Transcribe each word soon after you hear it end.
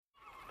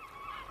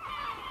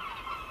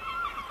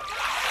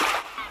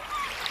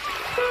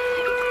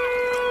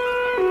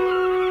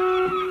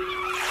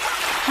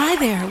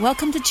there,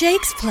 welcome to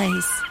Jake's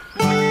Place.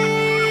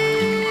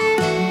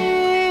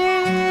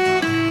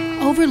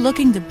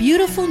 Overlooking the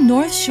beautiful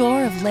north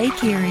shore of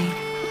Lake Erie.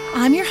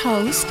 I'm your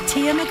host,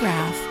 Tia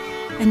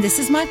McGrath, and this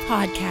is my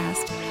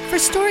podcast for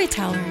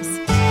storytellers.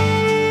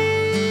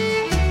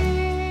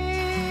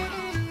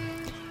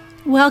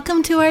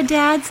 Welcome to our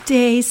Dad's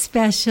Day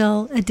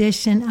special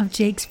edition of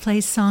Jake's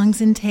Place Songs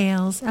and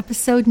Tales,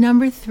 episode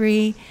number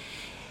 3.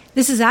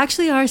 This is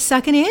actually our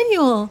second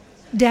annual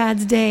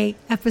Dad's Day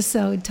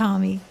episode,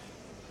 Tommy.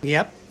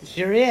 Yep,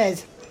 sure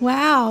is.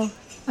 Wow,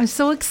 I'm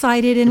so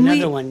excited. And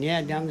Another one,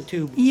 yeah, down the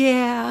tube.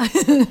 Yeah.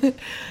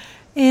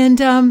 And,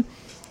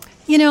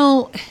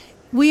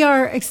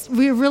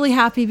 we're really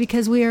happy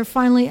because we are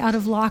finally out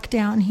of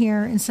lockdown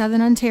here in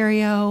Southern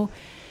Ontario.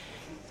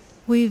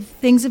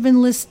 Things have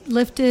been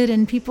lifted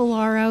and people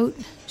are out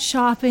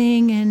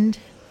shopping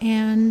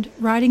and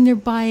riding their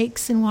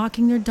bikes and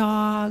walking their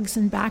dogs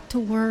and back to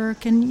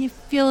work, and you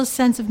feel a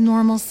sense of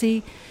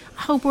normalcy.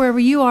 I hope wherever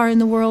you are in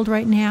the world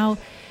right now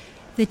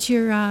that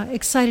you're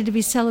excited to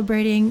be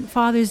celebrating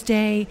Father's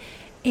Day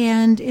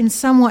and in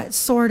somewhat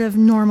sort of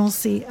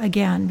normalcy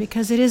again,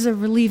 because it is a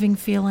relieving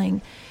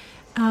feeling.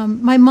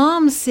 My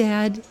mom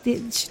said,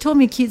 she told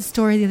me a cute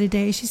story the other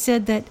day. She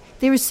said that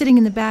they were sitting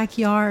in the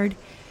backyard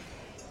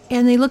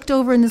and they looked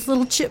over and this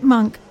little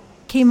chipmunk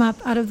came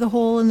up out of the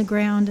hole in the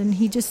ground, and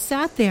he just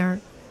sat there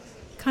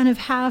kind of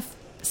half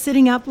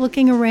sitting up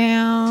looking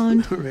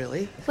around.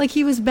 Really? Like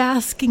he was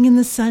basking in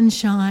the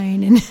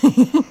sunshine. And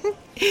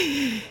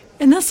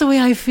and that's the way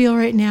I feel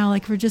right now,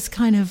 like we're just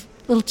kind of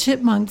little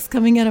chipmunks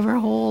coming out of our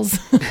holes.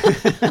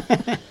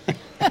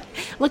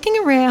 Looking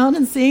around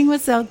and seeing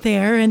what's out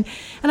there. And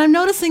I'm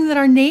noticing that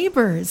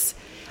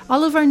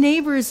all of our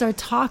neighbors are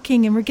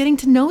talking, and we're getting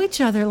to know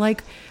each other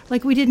like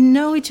we didn't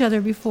know each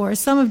other before.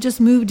 Some have just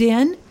moved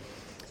in,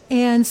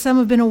 and some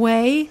have been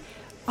away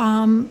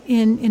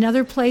in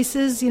other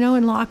places, in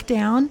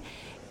lockdown.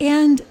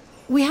 And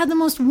we had the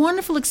most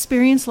wonderful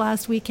experience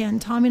last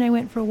weekend. Tommy and I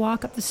went for a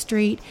walk up the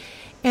street,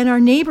 and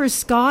our neighbor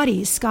Scott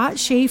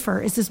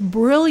Schaefer, is this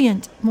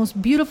brilliant, most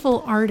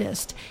beautiful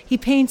artist. He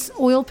paints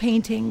oil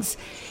paintings,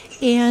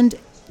 and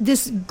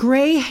this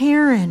gray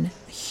heron,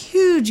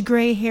 huge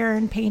gray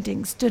heron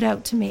painting stood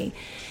out to me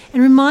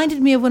and reminded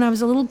me of when I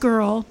was a little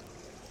girl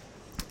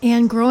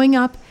and growing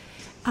up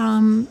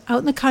out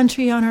in the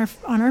country on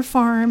our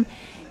farm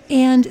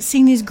and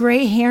seeing these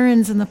gray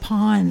herons in the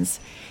ponds.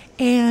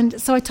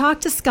 And so I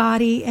talked to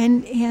Scotty,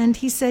 and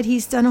he said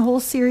he's done a whole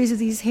series of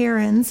these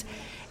herons,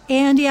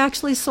 and he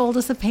actually sold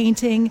us a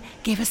painting,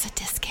 gave us a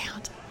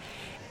discount.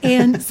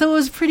 And so it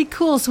was pretty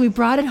cool. So we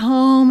brought it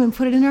home and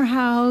put it in our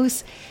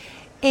house.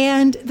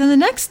 And then the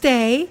next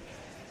day,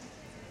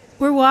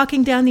 we're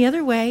walking down the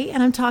other way,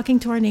 and I'm talking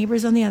to our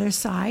neighbors on the other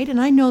side, and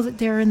I know that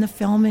they're in the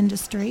film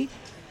industry,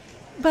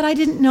 but I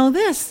didn't know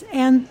this,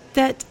 and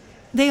that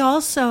they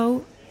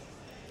also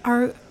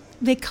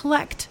they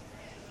collect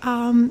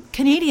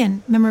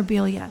Canadian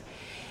memorabilia.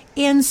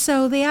 And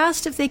so they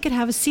asked if they could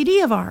have a CD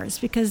of ours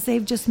because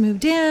they've just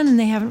moved in and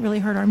they haven't really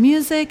heard our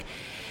music.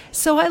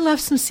 So I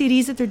left some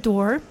CDs at their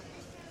door.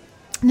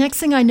 Next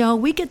thing I know,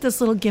 we get this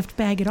little gift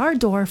bag at our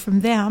door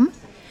from them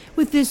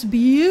with this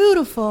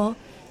beautiful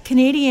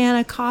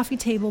Canadiana coffee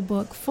table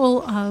book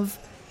full of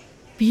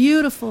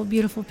beautiful,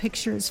 beautiful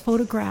pictures,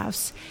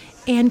 photographs,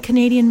 and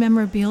Canadian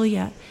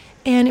memorabilia.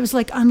 And it was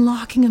like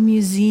unlocking a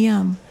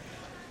museum,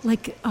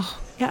 like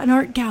an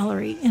art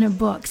gallery in a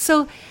book.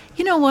 So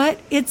you know what?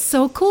 It's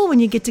so cool when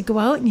you get to go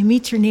out and you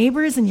meet your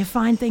neighbors and you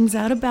find things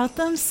out about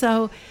them.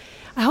 So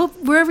I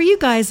hope wherever you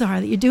guys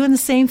are that you're doing the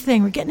same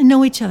thing. We're getting to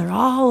know each other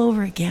all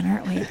over again,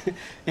 aren't we?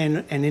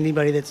 and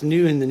anybody that's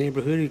new in the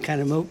neighborhood who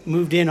kind of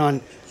moved in on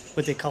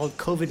what they called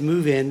COVID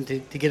move-in to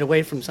get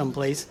away from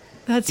someplace.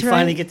 That's you right.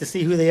 Finally get to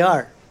see who they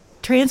are.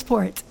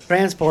 Transports.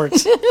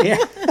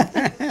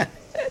 Yeah.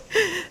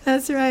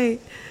 That's right.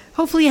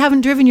 Hopefully you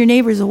haven't driven your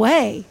neighbors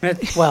away.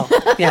 Well,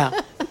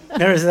 yeah.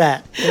 There's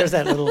that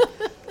little...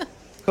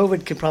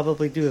 COVID could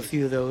probably do a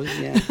few of those,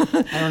 yeah.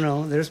 I don't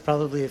know. There's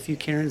probably a few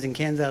Karens and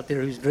Kens out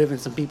there who's driven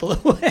some people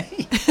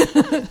away.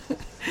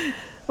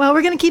 Well,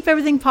 we're going to keep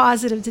everything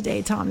positive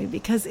today, Tommy,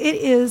 because it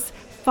is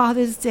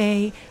Father's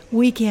Day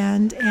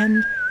weekend,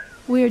 and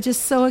we are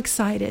just so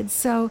excited.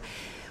 So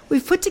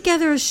we've put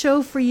together a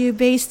show for you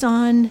based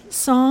on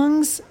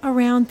songs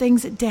around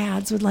things that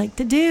dads would like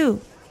to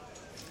do,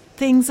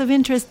 things of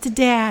interest to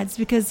dads,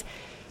 because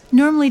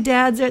normally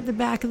dads are at the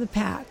back of the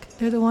pack.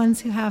 They're the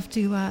ones who have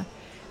to...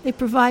 They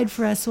provide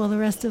for us while the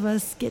rest of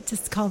us get to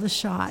call the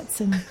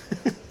shots. And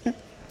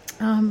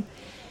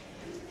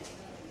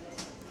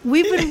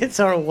we've been... It's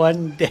our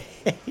one day.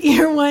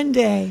 Your one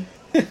day.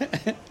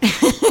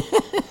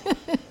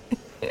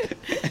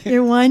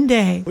 Your one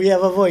day. We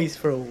have a voice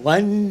for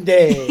one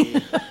day.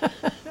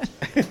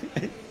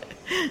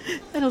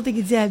 I don't think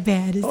it's that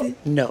bad, is it?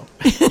 No.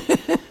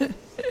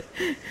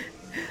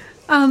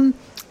 One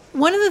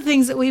of the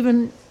things that we've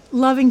been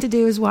loving to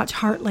do is watch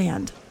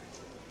Heartland.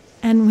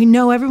 And we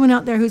know everyone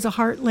out there who's a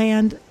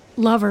Heartland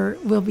lover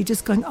will be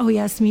just going, oh,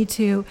 yes, me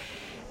too.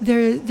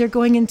 They're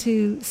going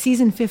into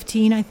season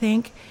 15, I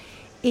think.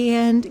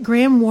 And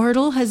Graham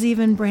Wardle has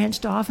even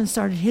branched off and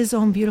started his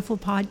own beautiful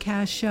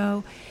podcast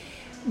show.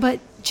 But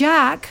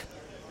Jack,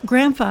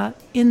 Grandpa,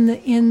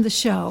 in the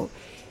show,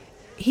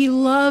 he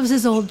loves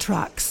his old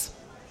trucks.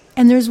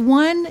 And there's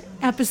one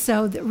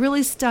episode that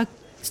really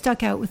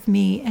stuck out with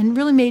me and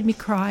really made me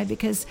cry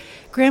because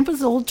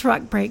Grandpa's old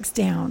truck breaks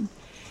down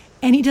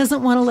and he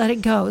doesn't want to let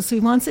it go. So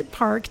he wants it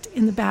parked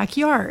in the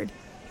backyard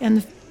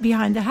and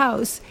behind the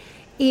house.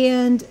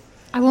 And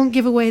I won't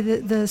give away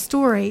the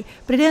story,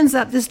 but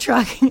this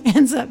truck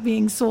ends up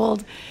being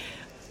sold.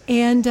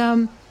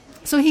 And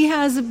so he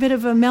has a bit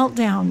of a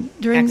meltdown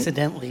during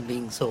accidentally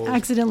being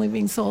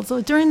sold.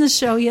 So during the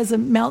show, he has a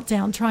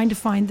meltdown trying to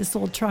find this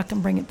old truck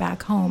and bring it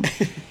back home.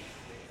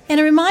 And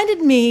it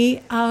reminded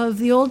me of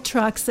the old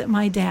trucks that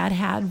my dad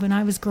had when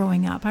I was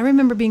growing up. I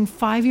remember being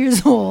 5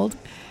 years old.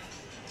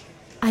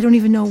 I don't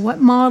even know what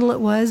model it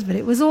was, but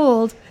it was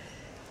old.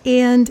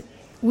 And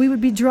we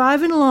would be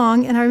driving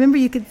along, and I remember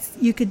you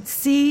could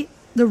see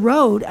the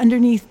road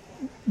underneath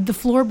the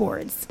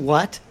floorboards.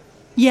 What?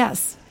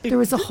 Yes. There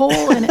was a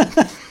hole in it.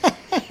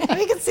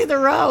 We could see the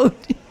road.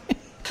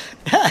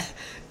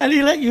 And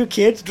you let your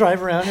kids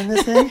drive around in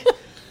this thing?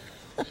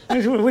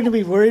 Wouldn't you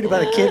be worried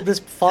about a kid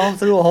just falling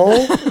through a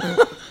hole?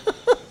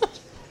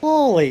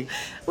 Holy.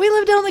 We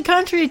lived out in the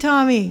country,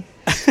 Tommy.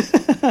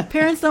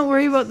 Parents don't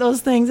worry about those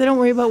things. They don't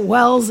worry about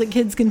wells that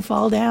kids can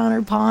fall down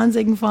or ponds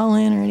they can fall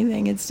in or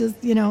anything. It's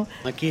just,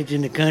 My kid's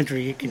in the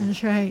country.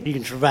 That's right. You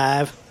can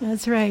survive.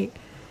 That's right.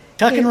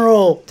 Tuck and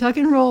roll. Tuck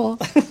and roll.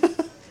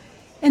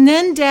 And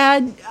then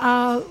Dad,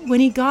 when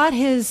he got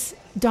his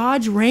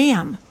Dodge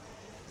Ram,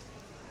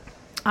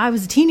 I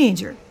was a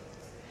teenager,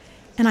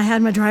 and I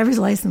had my driver's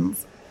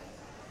license.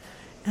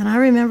 And I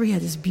remember he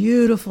had this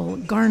beautiful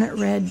garnet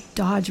red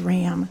Dodge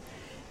Ram,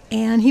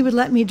 and he would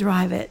let me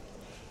drive it.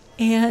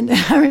 And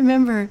I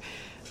remember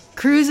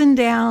cruising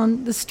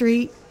down the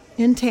street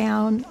in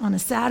town on a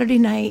Saturday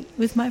night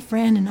with my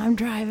friend, and I'm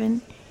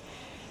driving.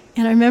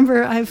 And I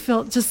remember I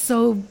felt just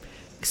so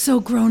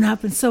grown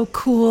up and so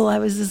cool. I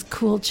was this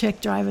cool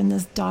chick driving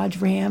this Dodge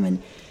Ram,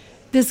 and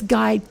this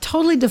guy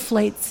totally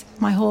deflates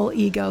my whole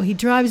ego. He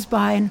drives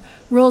by and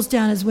rolls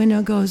down his window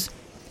and goes,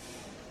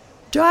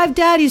 "Drive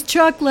Daddy's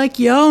truck like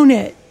you own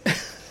it."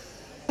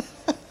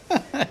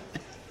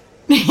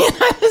 And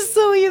I was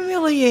so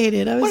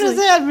humiliated. What does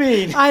that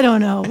mean? I don't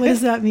know. What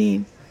does that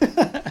mean?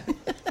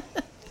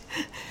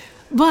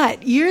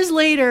 But years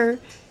later,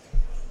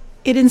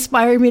 it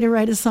inspired me to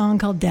write a song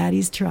called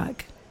Daddy's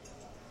Truck.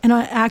 And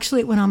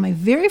it went on my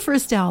very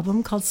first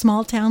album called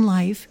Small Town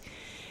Life.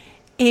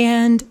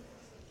 And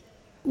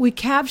we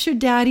captured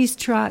Daddy's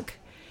truck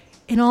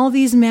and all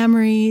these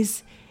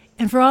memories.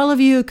 And for all of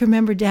you who can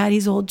remember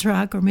Daddy's old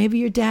truck, or maybe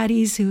your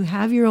daddies who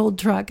have your old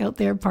truck out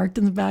there parked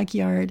in the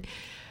backyard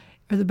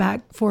or the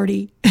back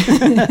 40.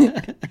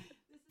 I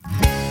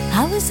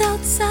was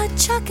outside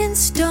chucking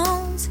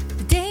stones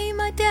the day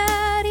my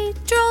daddy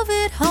drove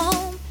it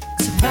home.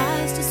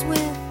 Surprised us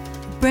with a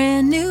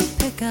brand new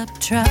pickup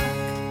truck.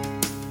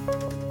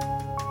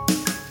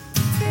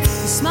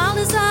 He smiled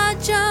as I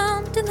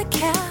jumped in the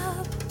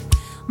cab.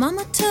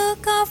 Mama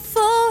took our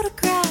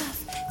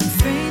photograph and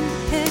framed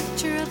the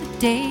picture of a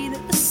day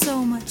that was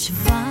so much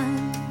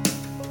fun.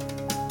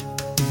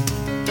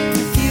 A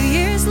few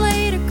years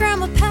later,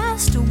 Grandma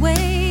passed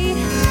away.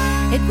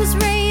 It was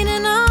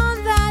raining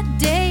on that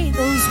day,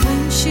 those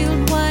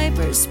windshield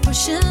wipers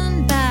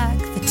pushing back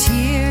the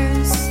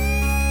tears.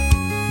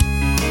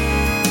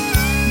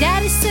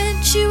 Daddy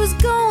said she was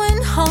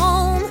going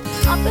home,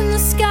 up in the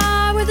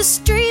sky where the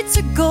streets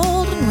are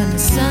gold. And when the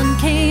sun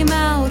came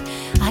out,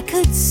 I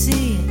could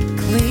see it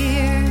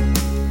clear.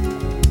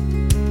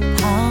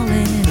 All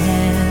in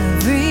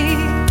every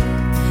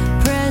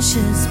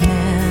precious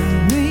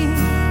memory,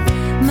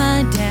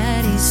 my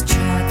daddy's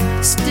truck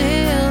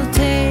still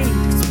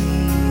takes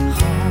me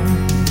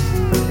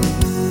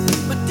home.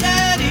 My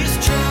daddy's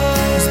truck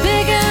It's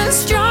big and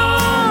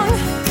strong,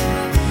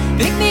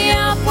 pick me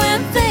up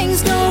when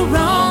things go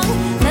wrong.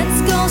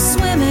 Let's go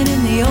swimming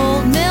in the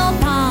old mill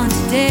pond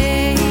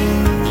today.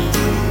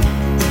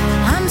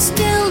 I'm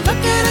still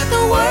looking at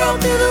the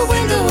world through the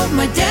window of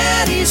my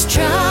daddy's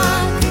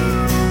truck.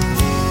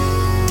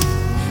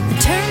 I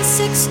turned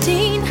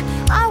 16,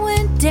 I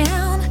went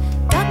down,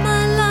 got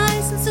my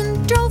license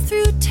and drove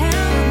through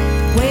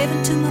town,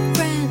 waving to my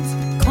friends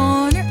at the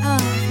corner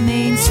of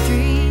Main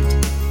Street.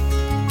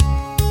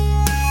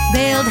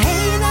 Baled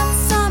hay that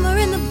summer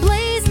in the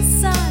blazing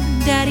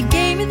sun. Daddy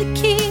gave me the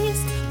keys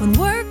when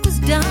work was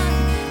done,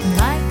 and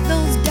like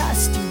those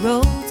dusty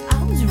roads,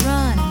 I was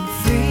running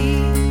free,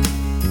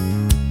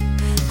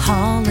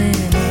 hauling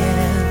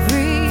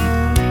every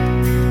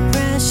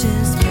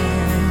precious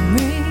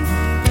memory.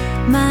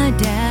 My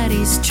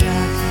daddy's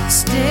truck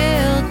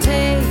still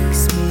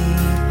takes me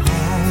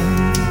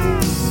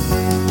home.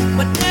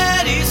 My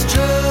daddy's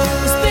truck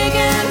It's big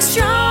and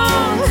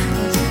strong,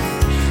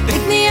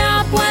 pick me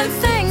up when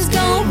things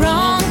go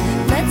wrong.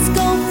 Let's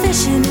go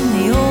fishing in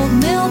the old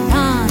mill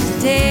pond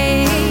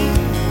today.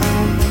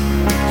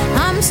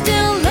 I'm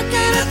still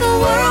looking at the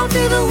world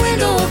through the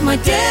window of my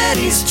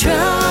daddy's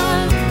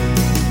truck.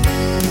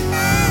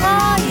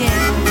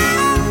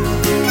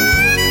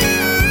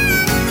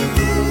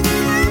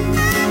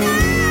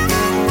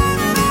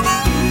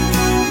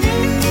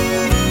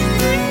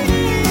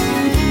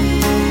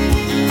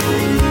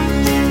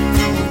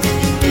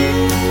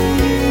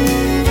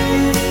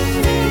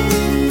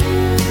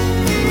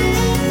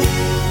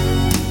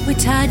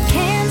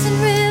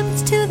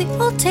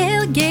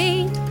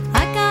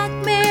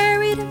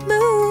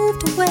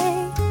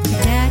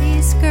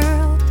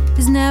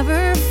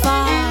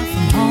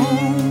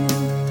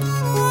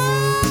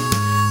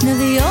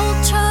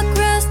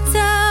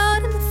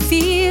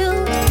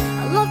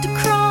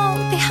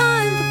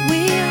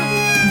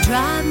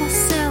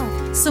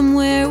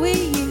 somewhere we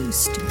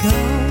used to go.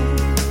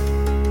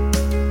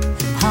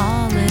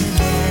 Hauling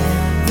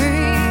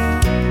every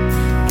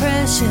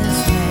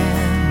precious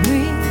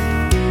memory.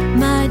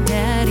 My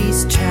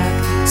daddy's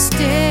truck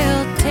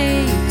still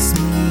takes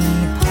me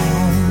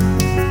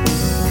home.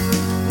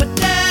 But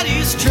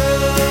Daddy's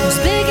truck It's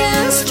big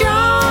and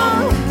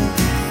strong.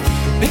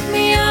 Pick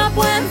me up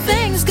when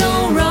things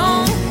go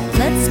wrong.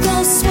 Let's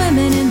go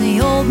swimming in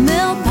the old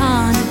mill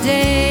pond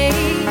today.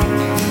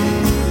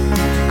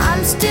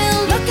 I'm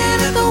still looking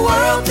at the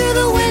world through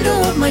the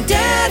window of my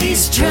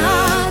daddy's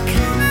truck.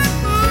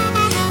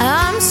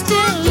 I'm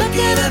still looking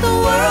at the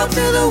world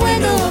through the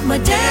window of my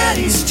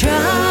daddy's truck.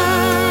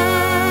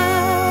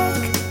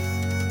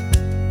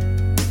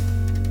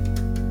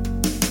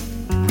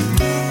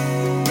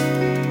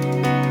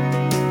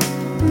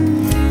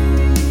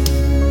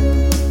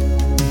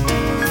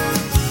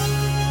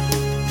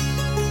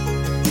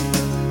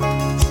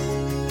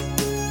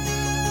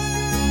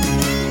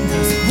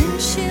 Those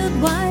windshield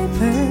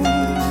wipers.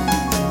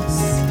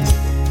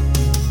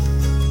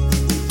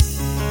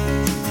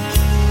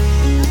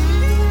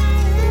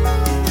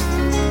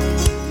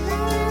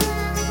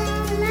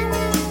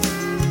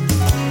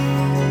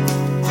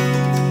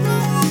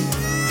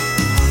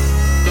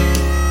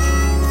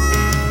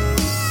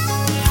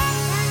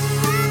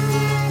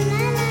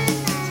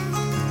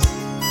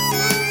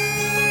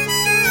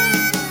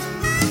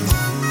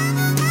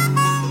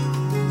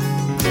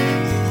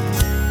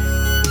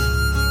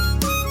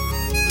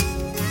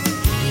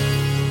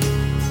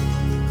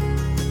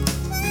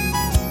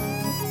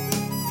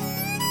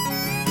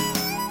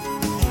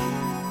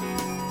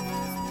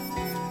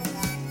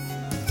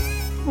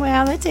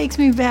 Wow, that takes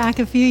me back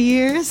a few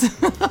years.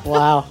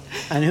 Wow.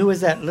 And who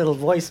was that little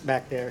voice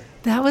back there?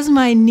 That was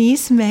my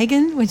niece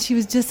Megan when she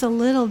was just a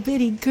little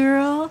bitty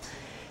girl,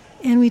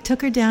 and we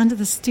took her down to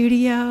the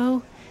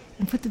studio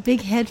and put the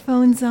big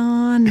headphones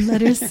on and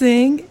let her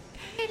sing.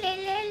 And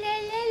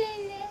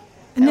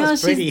That now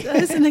was pretty.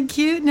 isn't it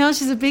cute? Now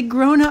she's a big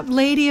grown-up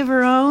lady of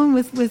her own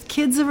with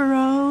kids of her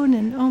own,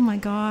 and oh my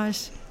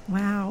gosh,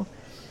 wow.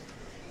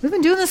 We've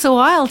been doing this a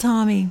while,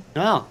 Tommy.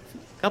 Oh,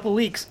 a couple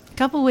weeks.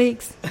 Couple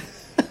weeks.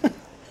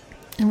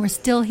 And we're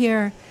still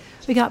here.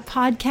 We got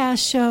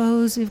podcast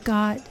shows. We've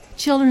got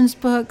children's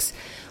books.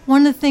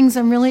 One of the things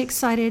I'm really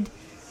excited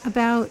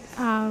about,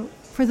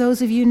 for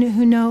those of you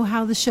who know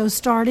how the show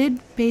started,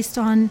 based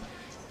on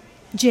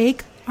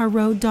Jake, our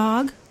road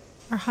dog,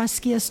 our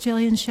husky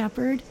Australian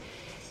shepherd,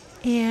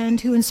 and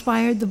who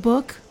inspired the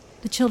book,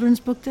 the children's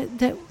book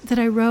that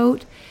I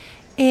wrote.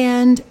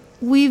 And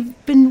we're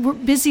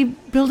busy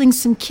building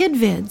some kid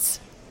vids.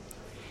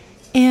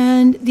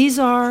 And these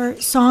are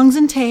songs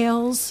and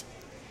tales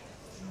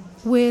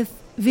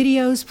with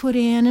videos put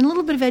in and a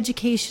little bit of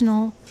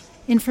educational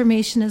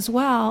information as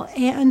well.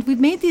 And we've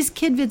made these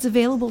kid vids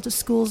available to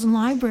schools and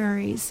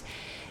libraries.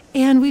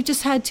 And we've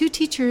just had 2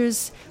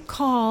 teachers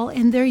call,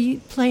 and they're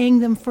playing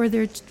them for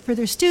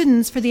their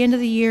students for the end of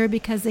the year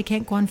because they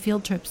can't go on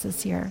field trips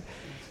this year.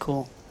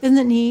 Cool. Isn't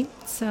that neat?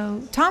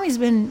 So Tommy's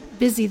been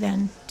busy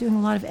then, doing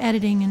a lot of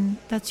editing, and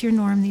that's your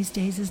norm these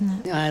days,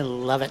 isn't it? I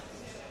love it.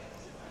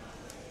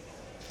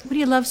 What do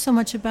you love so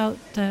much about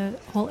the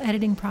whole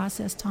editing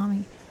process,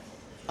 Tommy?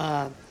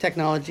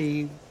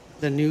 Technology,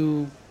 the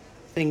new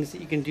things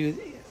that you can do,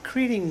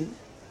 creating,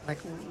 like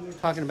we were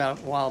talking about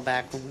a while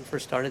back when we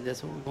first started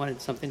this, we wanted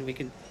something we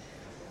could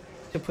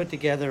to put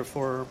together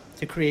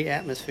to create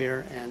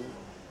atmosphere and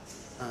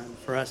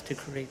for us to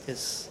create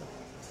this,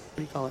 what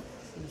do you call it,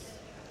 this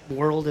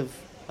world of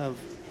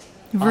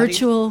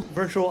Virtual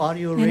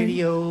audio,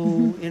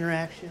 radio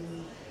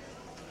interaction.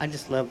 I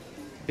just love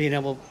being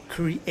able to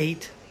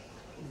create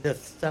the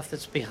stuff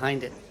that's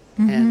behind it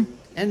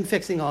and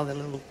fixing all the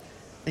little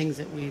things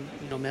that we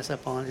mess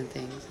up on and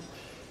things,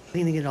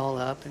 cleaning it all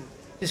up and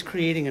just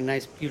creating a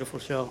nice, beautiful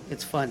show.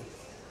 It's fun.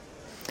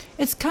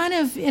 It's kind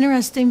of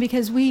interesting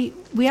because we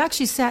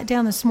actually sat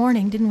down this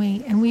morning, didn't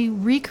we? And we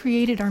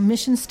recreated our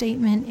mission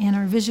statement and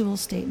our vision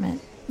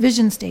statement.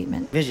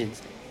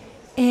 Visions.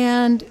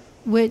 And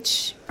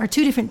which are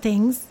 2 different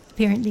things,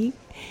 apparently,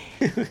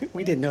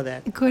 We didn't know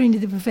that. according to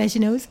the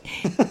professionals.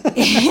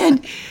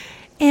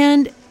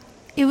 and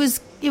it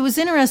was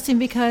interesting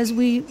because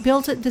we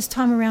built it this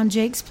time around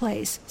Jake's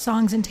place,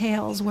 Songs and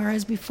Tales,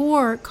 whereas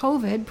before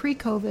COVID,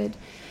 pre-COVID,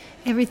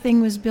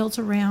 everything was built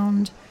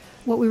around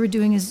what we were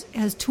doing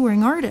as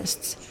touring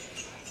artists.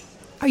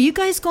 Are you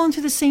guys going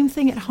through the same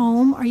thing at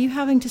home? Are you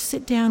having to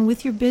sit down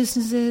with your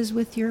businesses,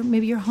 with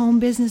maybe your home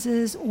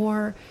businesses,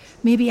 or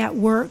maybe at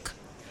work,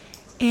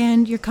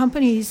 and your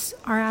companies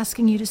are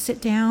asking you to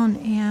sit down,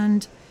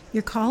 and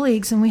your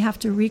colleagues, and we have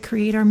to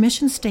recreate our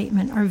mission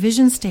statement, our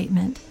vision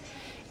statement?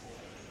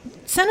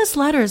 Send us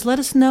letters. Let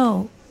us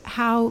know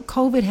how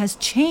COVID has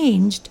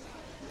changed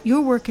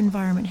your work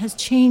environment, has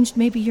changed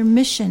maybe your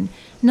mission.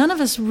 None of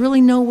us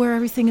really know where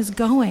everything is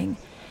going.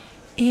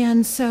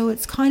 And so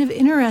it's kind of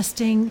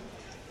interesting.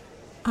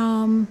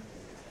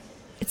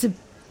 It's a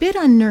bit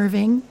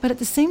unnerving, but at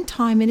the same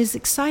time, it is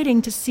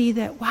exciting to see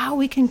that, wow,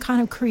 we can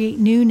kind of create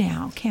new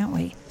now, can't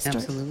we?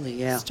 Absolutely,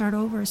 yeah. Start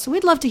over. So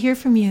we'd love to hear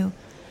from you.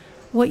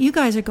 what you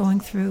guys are going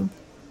through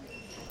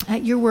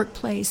at your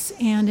workplace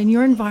and in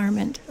your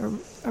environment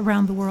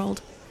around the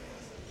world.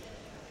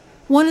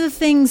 One of the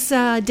things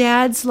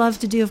dads love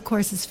to do, of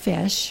course, is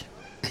fish.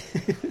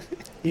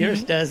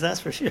 Yours does, that's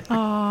for sure.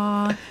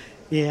 Aw.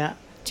 Yeah.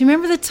 Do you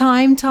remember the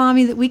time,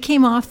 Tommy, that we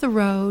came off the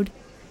road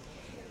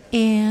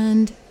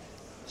and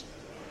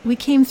we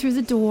came through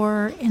the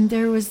door and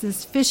there was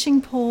this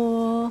fishing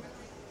pole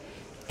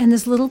and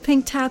this little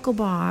pink tackle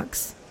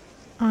box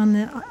on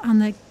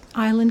the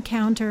island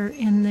counter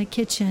in the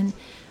kitchen,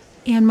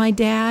 and my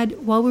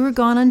dad, while we were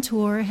gone on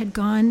tour, had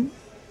gone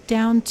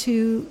down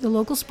to the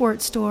local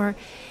sports store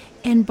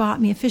and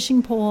bought me a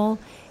fishing pole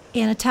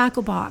and a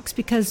tackle box,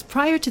 because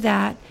prior to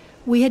that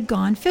we had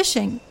gone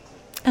fishing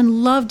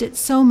and loved it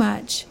so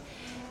much,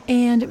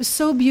 and it was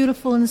so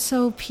beautiful and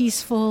so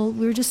peaceful.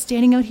 We were just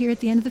standing out here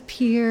at the end of the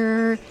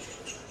pier,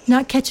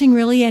 not catching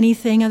really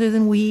anything other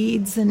than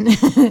weeds and I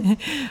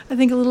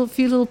think a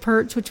few little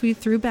perch, which we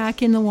threw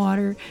back in the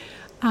water.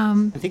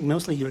 I think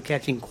mostly you were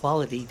catching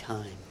quality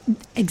time.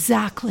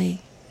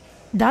 Exactly.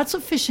 That's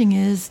what fishing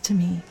is to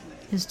me,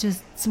 is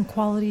just some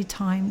quality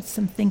time,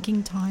 some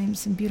thinking time,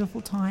 some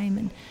beautiful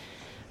time.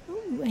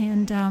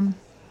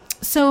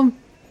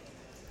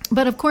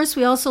 But of course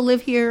we also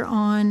live here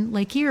on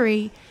Lake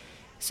Erie,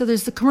 so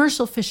there's the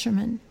commercial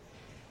fishermen.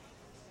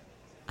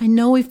 I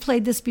know we've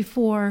played this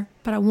before,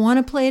 but I want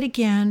to play it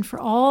again for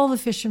all the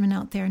fishermen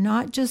out there,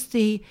 not just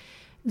the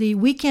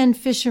weekend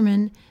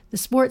fishermen, the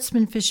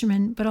sportsman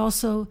fishermen, but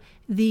also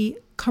the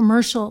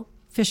commercial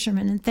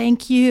fishermen. And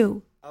thank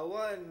you.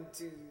 1,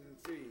 2,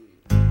 3.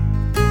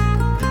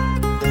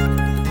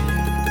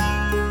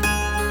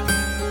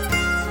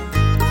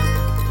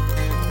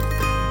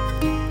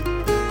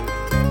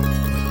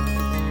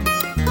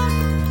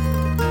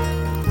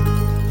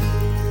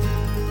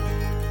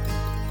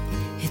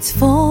 It's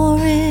 4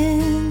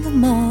 in the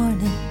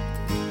morning,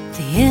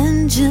 the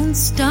engines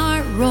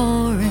start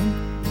roaring,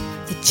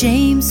 the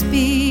James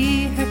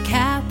B., her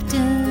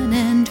captain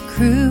and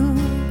crew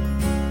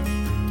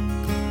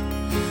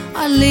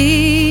are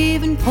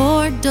leaving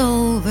Port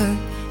Dover,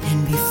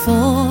 and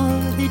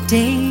before the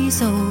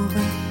day's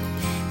over,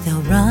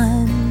 they'll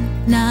run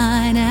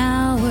 9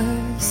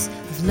 hours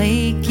of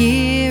Lake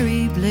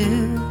Erie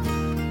blue.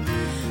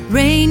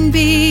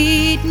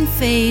 Rain-beaten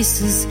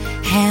faces,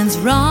 hands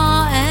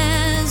raw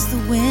as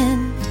the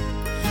wind,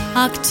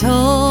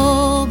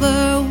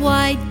 October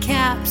white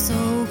cap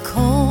so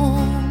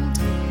cold.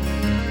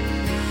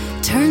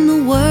 Turn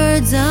the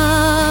words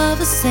of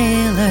a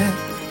sailor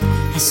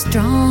as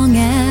strong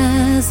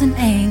as an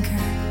anchor,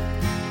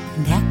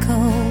 and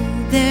echo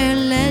their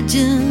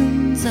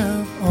legends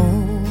of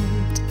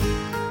old.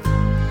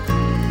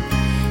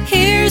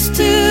 Here's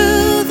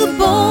to the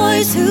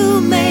boys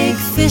who make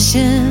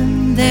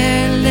fishing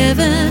their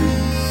living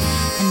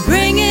and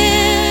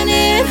bringing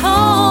it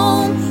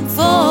home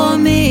for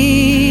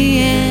me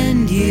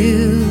and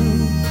you.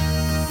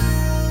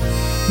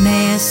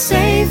 May a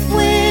safe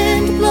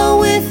wind blow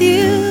with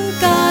you,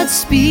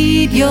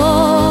 Godspeed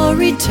your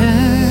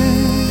return.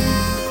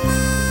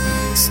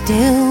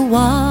 Still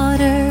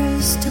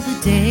waters till the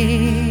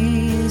day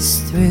is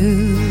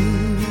through.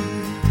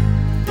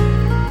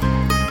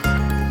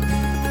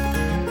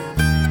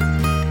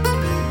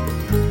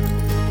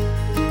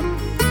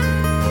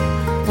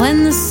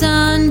 When the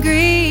sun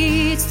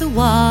greets the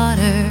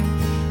water,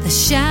 the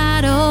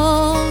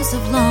shadows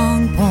of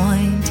Long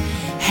Point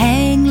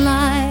hang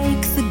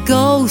like the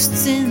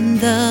ghosts in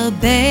the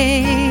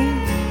bay.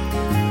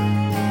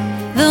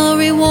 The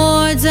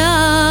rewards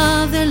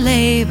of their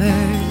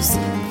labors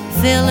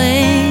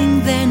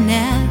filling their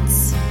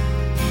nets,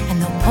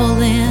 and they'll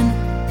pull in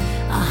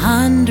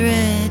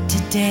 100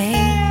 today.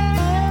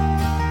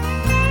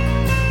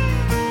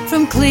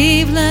 From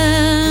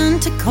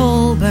Cleveland to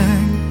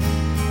Colburn,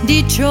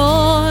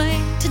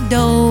 Detroit to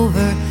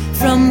Dover,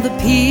 from the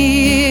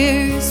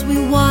piers we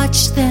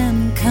watch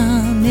them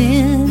come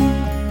in,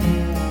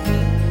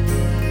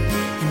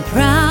 and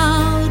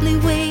proudly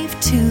wave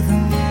to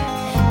them,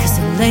 'cause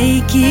they're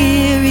Lake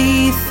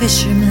Erie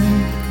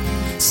fishermen,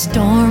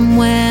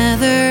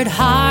 storm-weathered,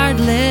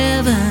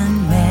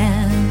 hard-living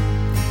men.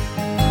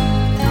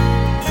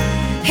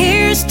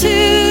 Here's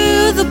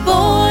to the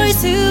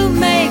boys who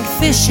make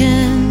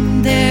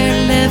fishing their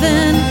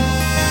living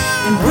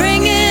and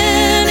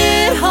bringing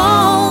it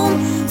home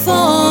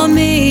for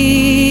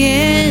me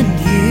and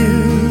you.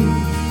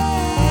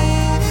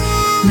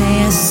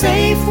 May a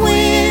safe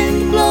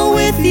wind blow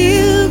with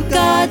you,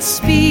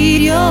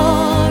 Godspeed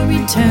your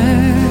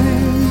return.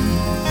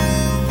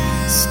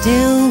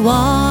 Still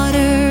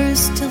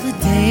waters till the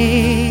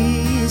day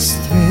is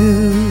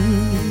through.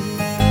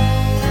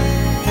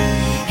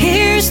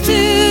 Here's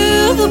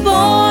to the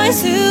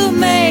boys who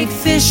make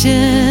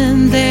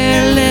fishing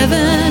their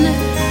living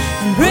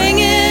and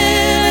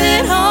bringing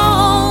it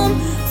home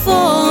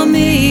for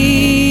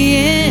me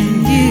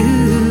and you.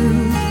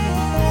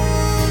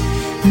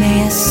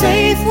 May a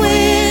safe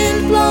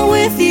wind blow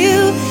with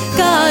you,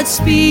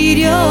 Godspeed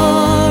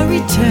your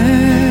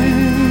return.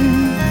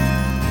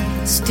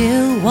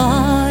 Still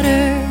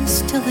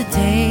waters till the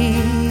day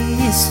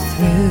is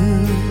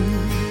through.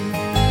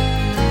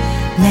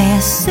 May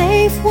a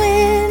safe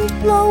wind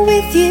blow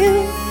with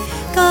you,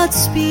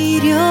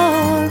 Godspeed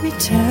your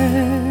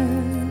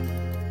return.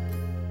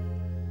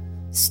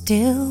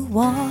 Still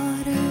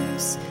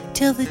waters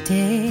till the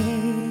day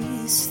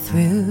is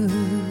through.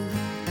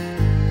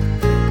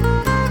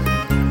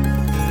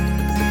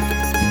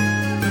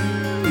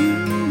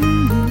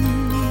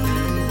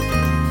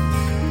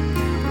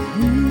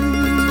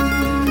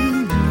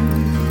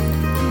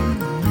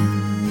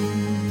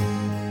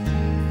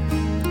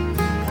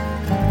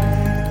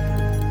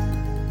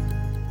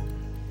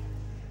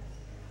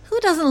 Who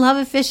doesn't love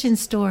a fishing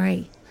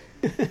story?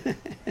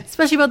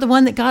 Especially about the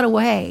one that got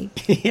away,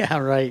 Yeah,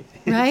 right.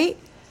 right?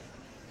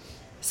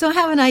 So I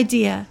have an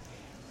idea.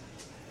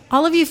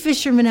 All of you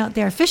fishermen out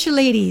there, fisher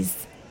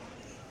ladies,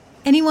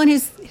 anyone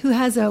who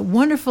has a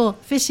wonderful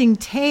fishing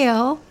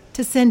tale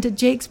to send to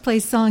Jake's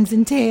Place Songs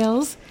and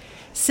Tales,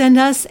 send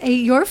us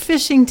your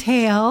fishing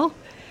tale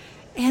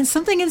and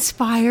something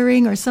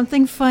inspiring or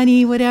something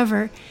funny,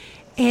 whatever.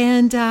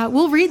 And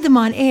we'll read them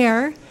on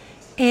air,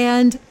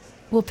 and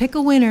we'll pick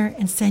a winner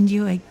and send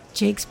you a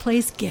Jake's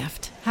Place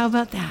gift. How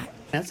about that?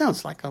 That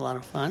sounds like a lot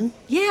of fun.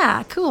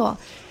 Yeah, cool.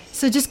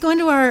 So just go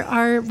into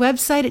our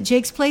website at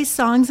Jake's Place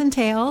Songs and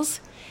Tales,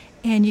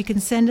 and you can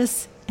send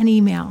us an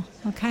email,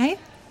 okay?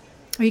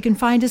 Or you can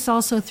find us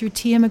also through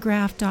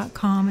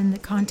tiamcgrath.com in the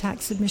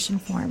contact submission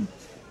form.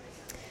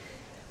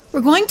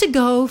 We're going to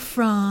go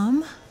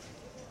from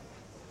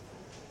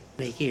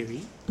Lake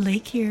Erie.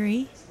 Lake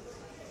Erie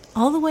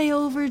all the way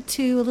over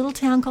to a little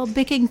town called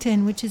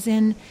Bickington, which is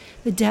in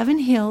the Devon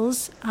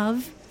Hills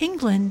of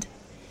England.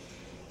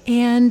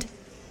 And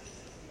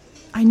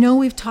I know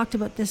we've talked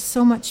about this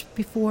so much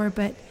before,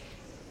 but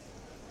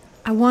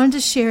I wanted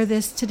to share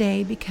this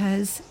today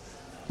because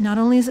not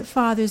only is it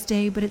Father's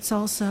Day, but it's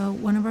also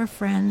one of our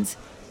friends'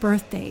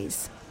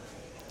 birthdays.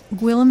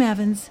 Gwillem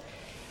Evans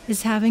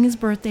is having his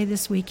birthday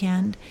this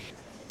weekend.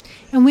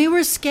 And we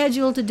were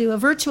scheduled to do a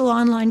virtual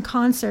online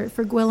concert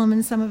for Gwillem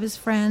and some of his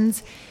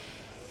friends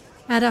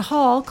at a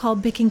hall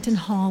called Bickington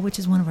Hall, which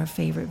is one of our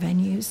favorite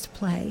venues to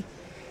play.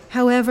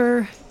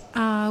 However,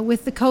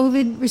 with the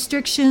COVID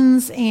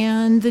restrictions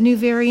and the new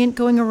variant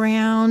going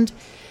around,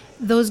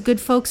 those good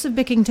folks of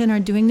Bickington are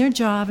doing their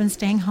job and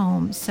staying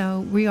home.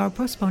 So we are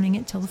postponing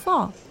it till the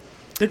fall.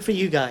 Good for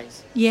you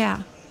guys.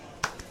 Yeah.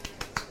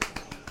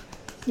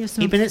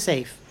 Keeping it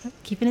safe.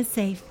 Keeping it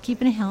safe,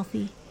 keeping it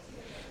healthy.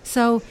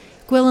 So,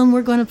 Gwillem,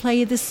 we're going to play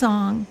you this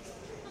song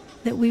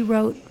that we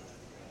wrote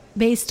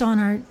based on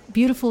our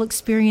beautiful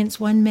experience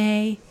one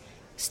May,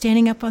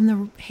 standing up on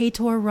the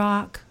Hator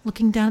Rock,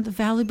 looking down at the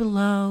valley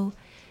below,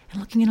 and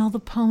looking at all the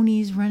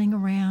ponies running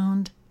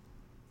around.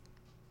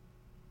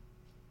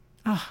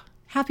 Ah,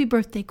 happy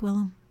birthday,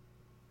 Gwillem.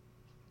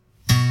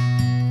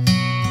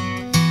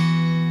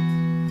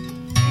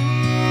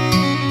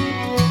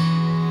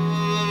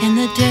 In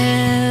the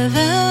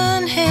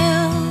Devon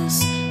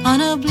Hills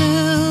on a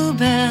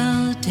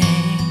bluebell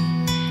day,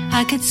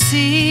 I could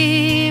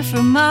see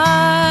for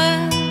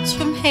miles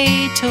from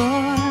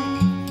Hator,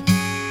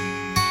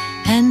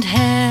 and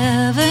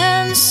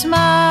heaven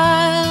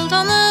smiled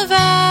on the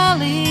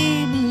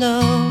valley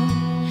below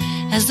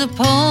as the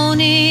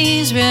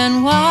ponies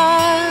ran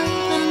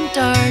wild on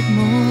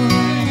Dartmoor.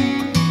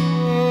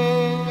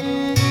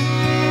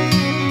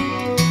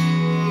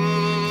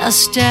 A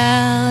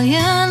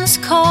stallion's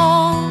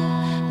call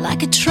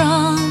like a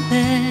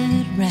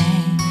trumpet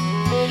rang,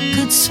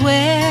 could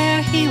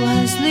swear he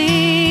was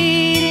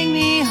leading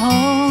me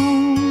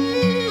home.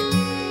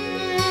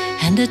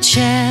 And a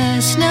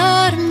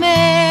chestnut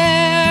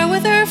mare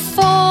with her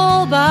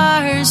foal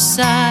by her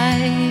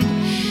side,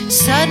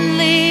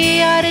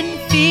 suddenly I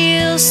didn't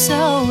feel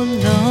so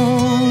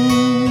alone.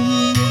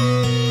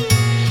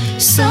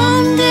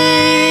 Some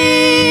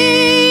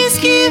days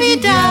give you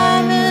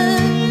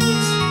diamonds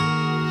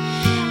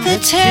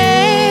that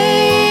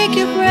take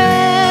your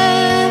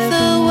breath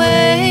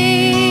away.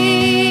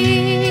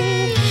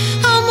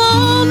 A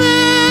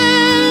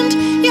moment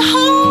you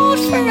hold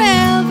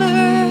forever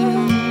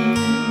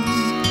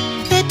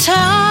that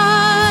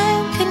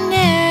time can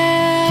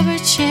never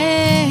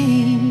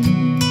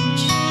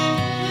change.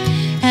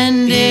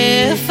 And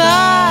if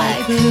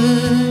I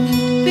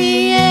could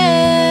be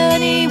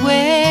anywhere,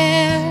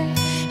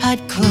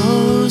 I'd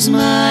close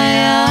my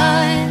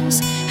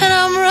eyes and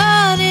I'm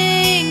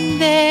running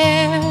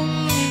there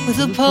with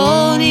the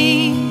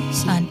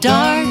ponies on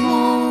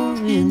Dartmoor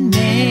in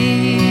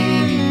May.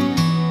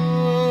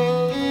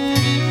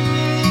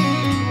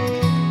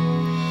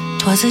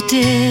 'Twas a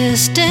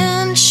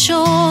distant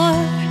shore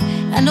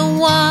and a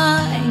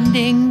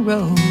winding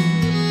road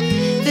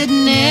that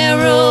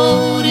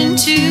narrowed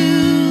into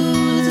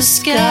the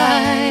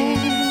sky.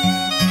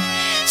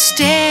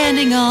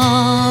 Standing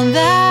on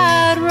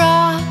that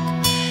rock,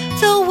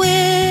 the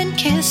wind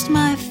kissed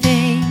my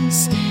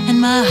face and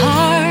my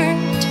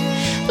heart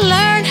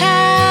learned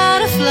how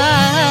to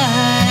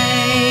fly.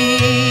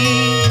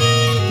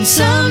 And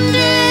some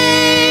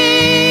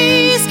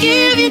days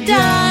give you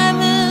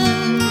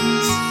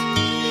diamonds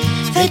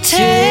that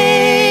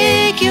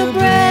take your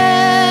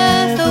breath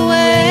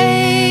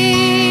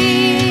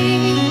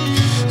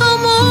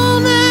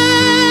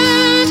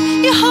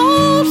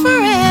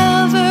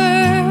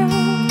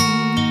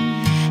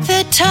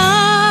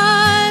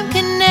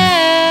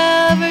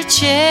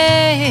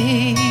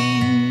change.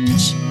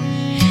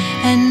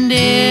 And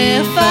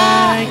if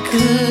I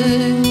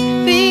could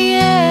be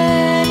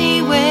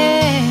anywhere,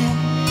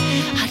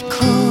 I'd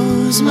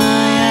close my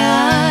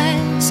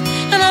eyes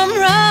and I'm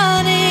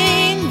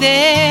running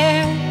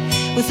there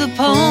with the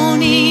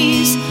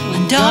ponies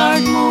on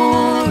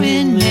Dartmoor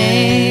in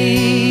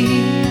May.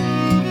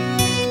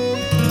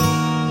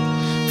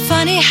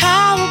 Funny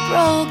how a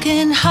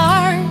broken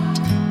heart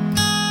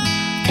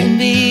can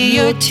be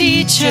your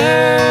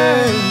teacher,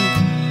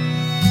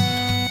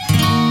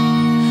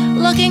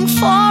 looking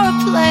for a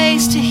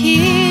place to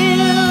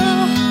heal.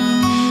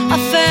 I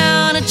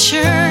found a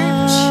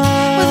church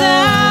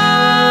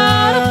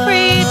without a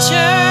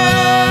preacher.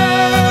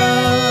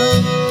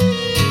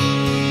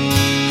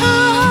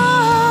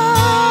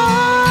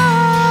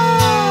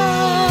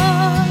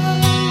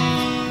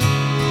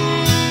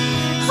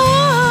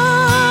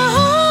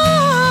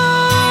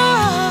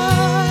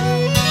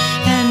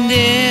 And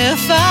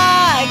if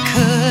I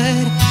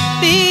could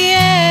be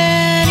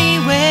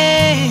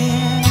anywhere,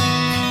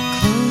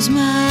 close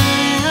my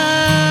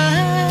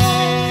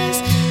eyes,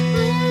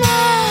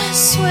 I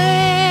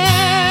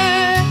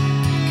swear,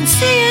 can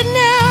see it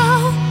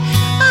now.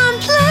 I'm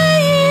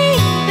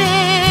playing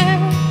there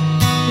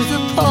with the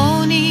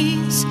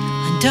ponies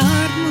on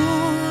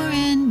Dartmoor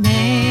in May.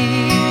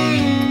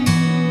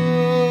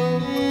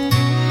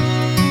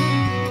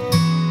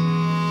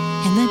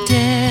 In the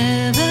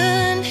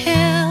Devon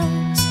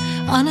hills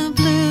on a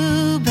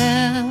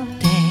bluebell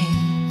day,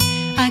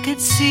 I could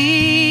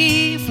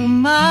see for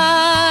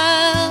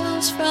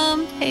miles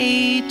from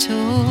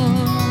Paytor.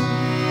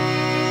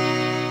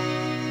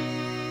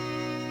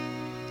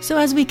 So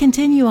as we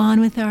continue on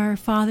with our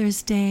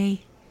Father's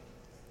Day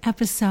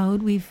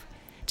episode,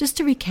 just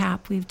to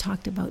recap, we've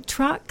talked about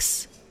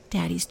trucks,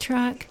 Daddy's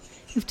truck,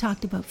 we've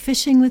talked about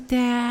fishing with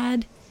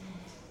Dad,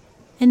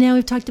 and now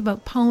we've talked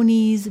about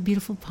ponies, the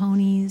beautiful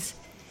ponies.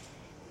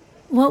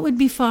 What would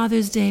be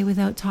Father's Day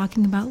without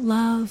talking about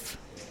love,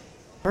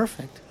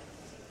 Perfect.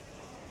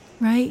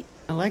 right?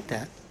 I like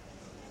that.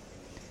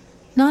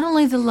 Not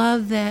only the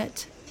love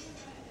that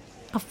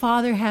a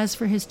father has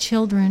for his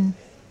children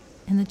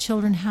and the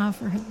children have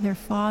for their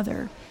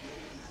father,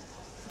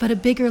 but a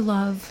bigger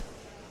love,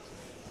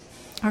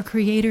 our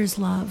Creator's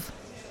love,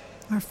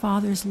 our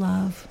Father's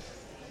love.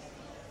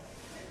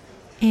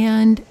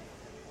 And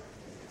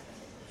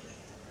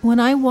when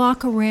I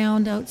walk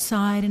around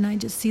outside and I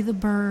just see the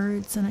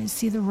birds and I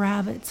see the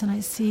rabbits and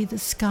I see the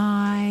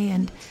sky,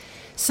 and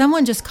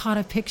someone just caught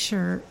a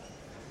picture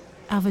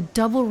of a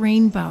double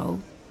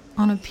rainbow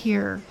on a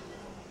pier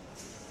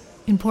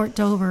in Port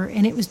Dover,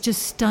 and it was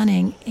just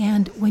stunning.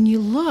 And when you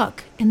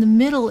look, in the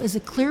middle is a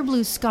clear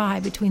blue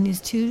sky between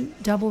these this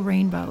double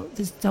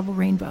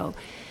rainbow.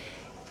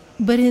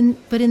 But in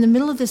the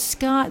middle of the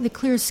sky, the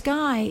clear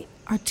sky,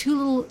 are two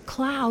little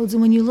clouds,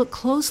 and when you look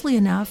closely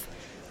enough,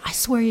 I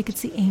swear you could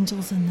see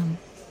angels in them.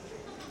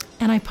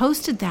 And I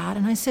posted that,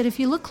 and I said, if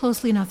you look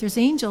closely enough, there's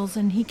angels.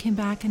 And he came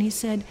back and he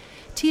said,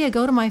 Tia,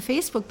 go to my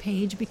Facebook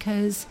page,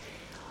 because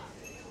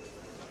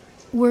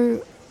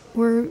we're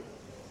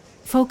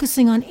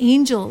focusing on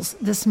angels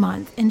this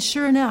month. And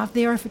sure enough,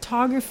 they are a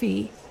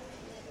photography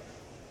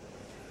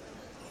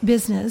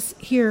business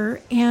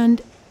here,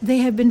 and they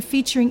have been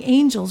featuring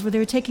angels, where they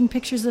were taking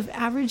pictures of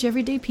average,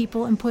 everyday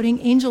people and putting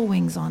angel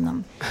wings on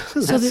them.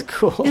 That's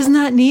cool. Isn't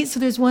that neat? So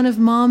there's one of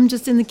Mom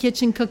just in the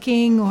kitchen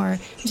cooking, or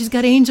she's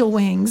got angel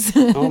wings.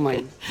 Oh,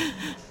 my.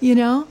 You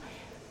know?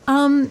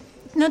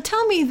 Now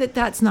tell me that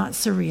that's not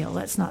surreal.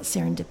 That's not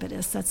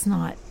serendipitous. That's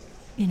not,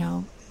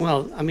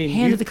 Well, I mean,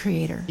 hand of the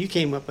Creator. You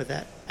came up with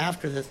that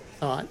after the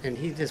thought, and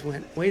he just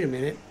went, wait a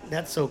minute,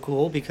 that's so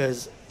cool,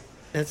 because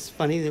that's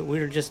funny that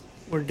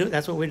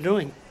that's what we're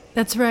doing.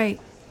 That's right.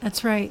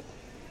 That's right.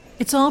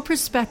 It's all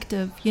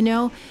perspective,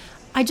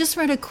 I just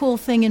read a cool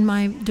thing in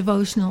my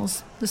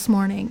devotionals this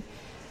morning,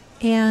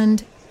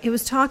 and it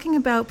was talking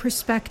about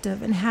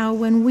perspective and how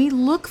when we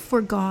look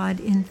for God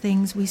in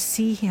things, we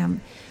see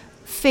Him.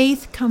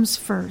 Faith comes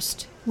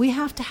first. We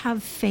have to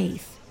have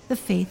faith, the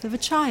faith of a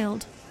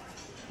child,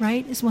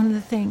 right, is one of the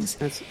things.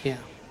 Yeah.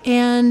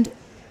 And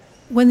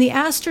when the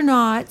Russian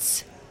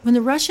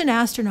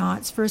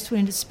astronauts first went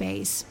into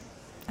space,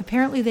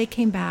 apparently they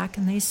came back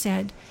and they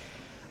said,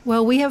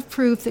 well, we have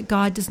proof that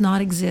God does not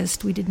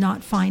exist. We did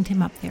not find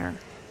Him up there.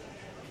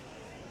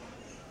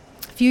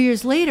 A few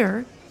years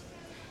later,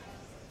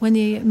 when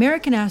the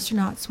American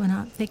astronauts went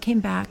up, they came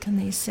back and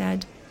they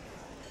said,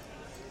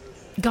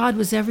 God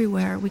was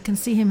everywhere. We can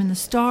see Him in the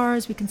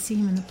stars. We can see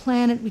Him in the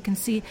planet. We can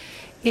see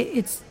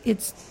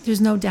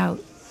there's no doubt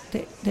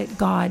that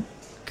God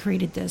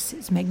created this.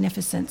 It's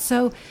magnificent.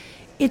 So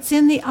it's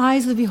in the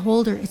eyes of the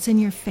beholder. It's in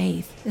your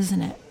faith,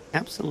 isn't it?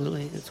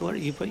 Absolutely. It's what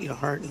you put your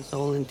heart and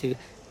soul into,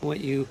 what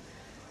you,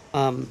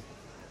 in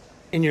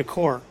your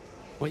core,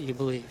 what you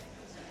believe.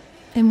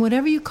 And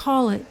whatever you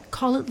call it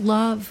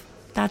love.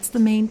 That's the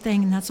main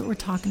thing, and that's what we're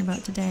talking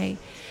about today.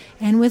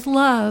 And with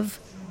love,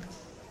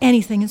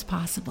 anything is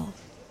possible.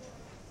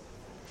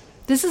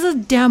 This is a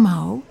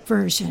demo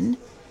version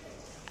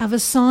of a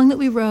song that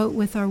we wrote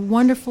with our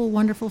wonderful,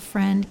 wonderful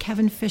friend,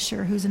 Kevin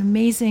Fisher, who's an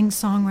amazing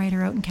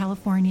songwriter out in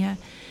California.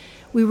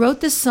 We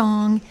wrote this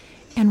song,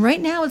 and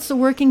right now it's the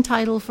working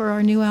title for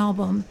our new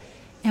album.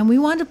 And we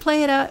wanted to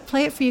play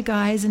it for you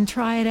guys and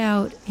try it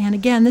out. And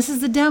again, this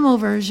is the demo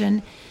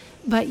version,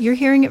 but you're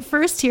hearing it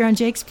first here on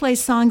Jake's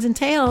Place Songs and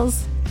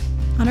Tales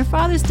on our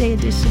Father's Day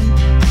edition.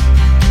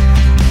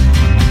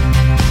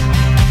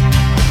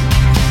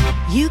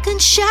 You can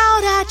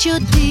shout at your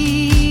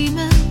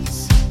demons.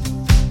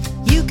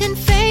 You can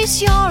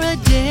face your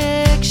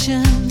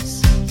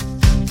addictions.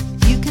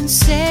 You can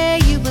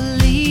say you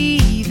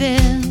believe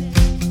in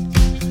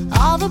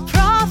all the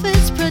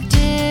prophets'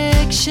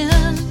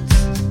 predictions.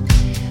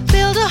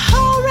 Build a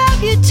whole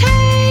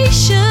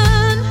reputation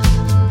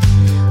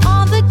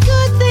on the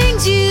good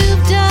things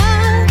you've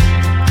done,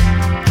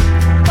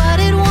 but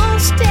it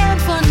won't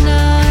stand for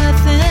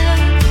nothing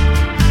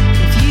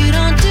if you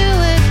don't do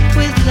it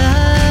with love.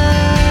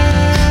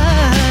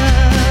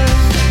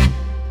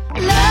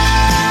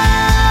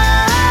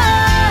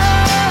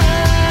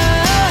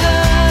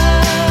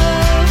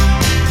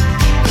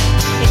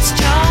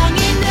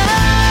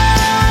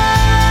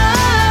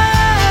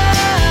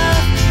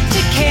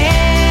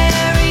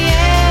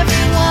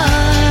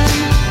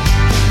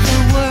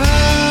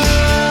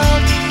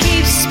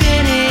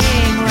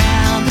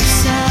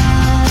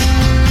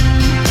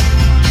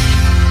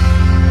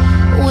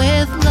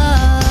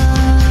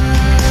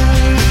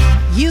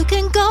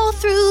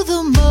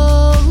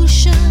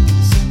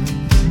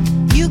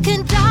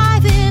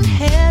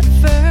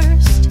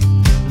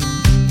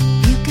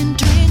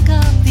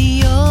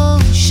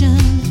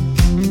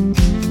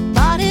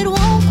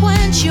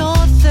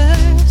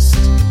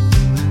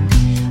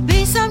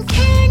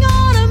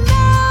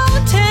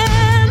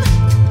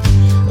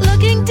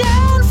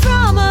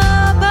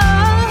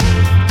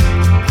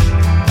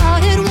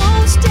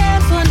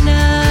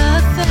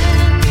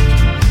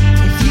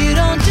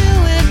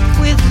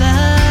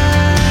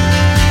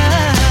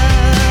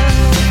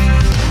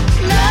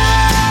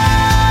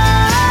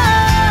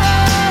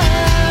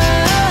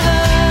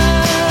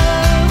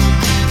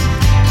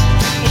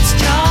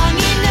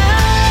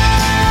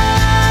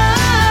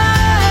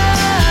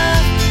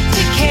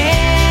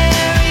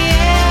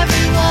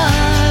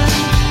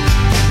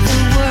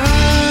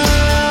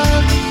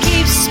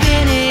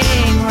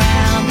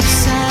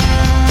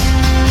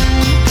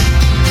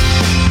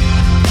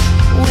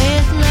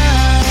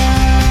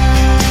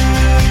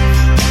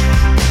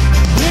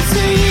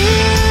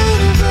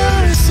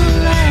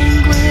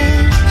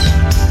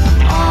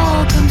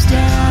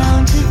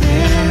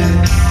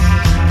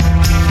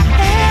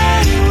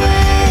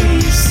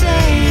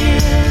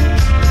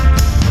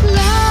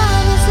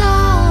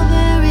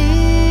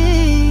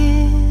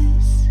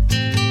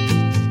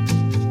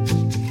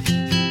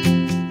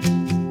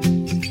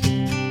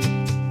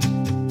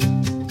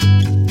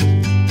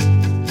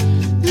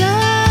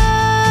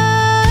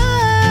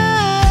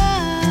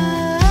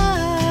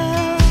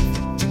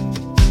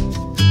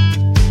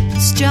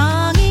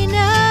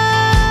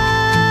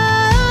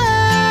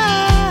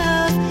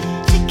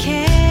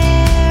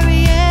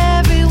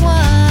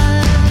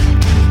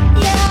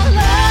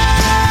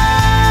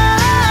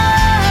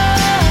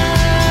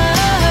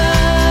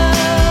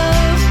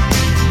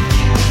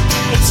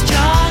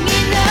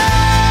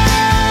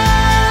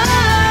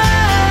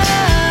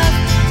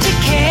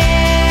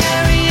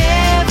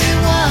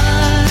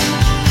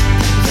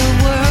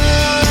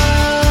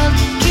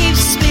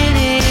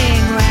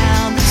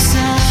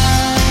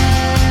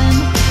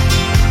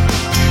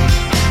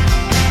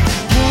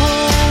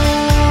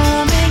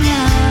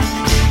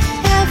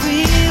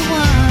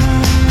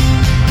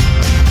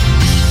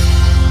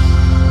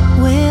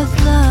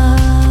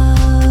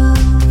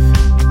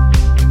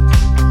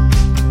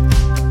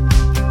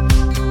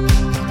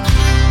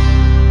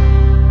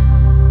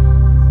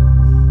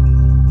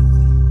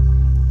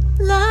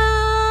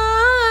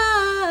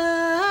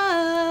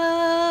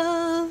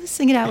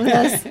 Sing it out with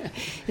us.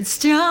 It's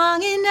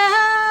strong enough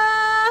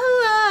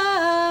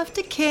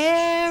to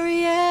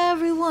carry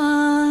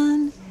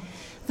everyone.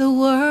 The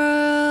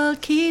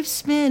world keeps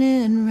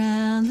spinning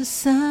round the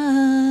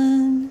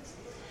sun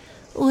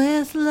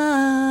with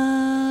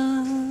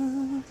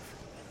love.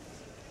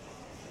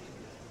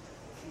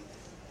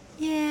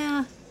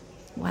 Yeah.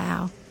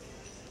 Wow.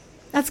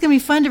 That's going to be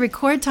fun to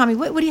record, Tommy.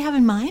 What do you have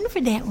in mind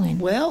for that one?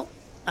 Well,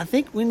 I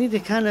think we need to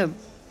kind of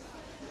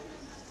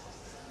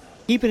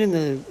keep it in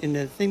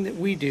the thing that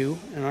we do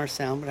in our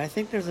sound, but I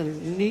think there's a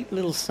neat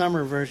little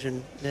summer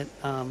version that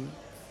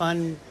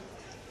fun,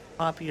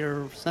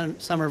 popular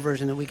summer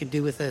version that we could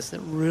do with this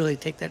that really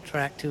take that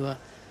track to a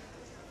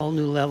whole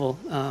new level.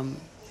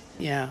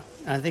 Yeah,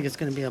 I think it's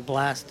going to be a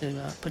blast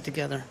to put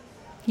together.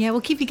 Yeah,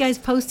 we'll keep you guys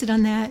posted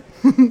on that.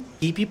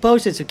 Keep you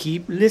posted, so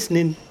keep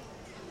listening.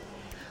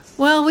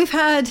 Well, we've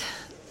had,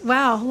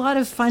 a lot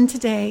of fun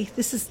today.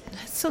 It's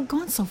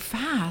going so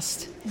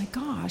fast. My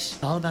gosh.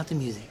 It's all about the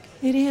music.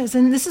 It is,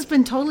 and this has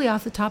been totally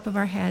off the top of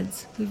our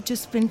heads. We've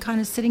just been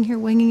kind of sitting here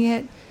winging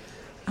it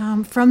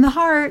from the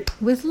heart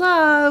with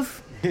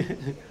love.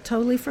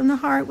 Totally from the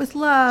heart with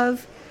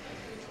love.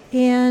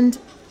 And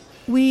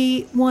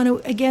we want to,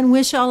 again,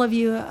 wish all of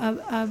you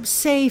a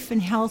safe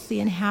and healthy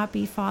and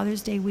happy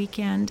Father's Day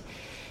weekend.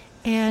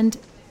 And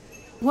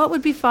what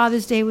would be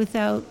Father's Day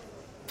without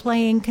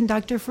playing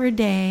Conductor for a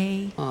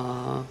Day?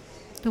 Aw.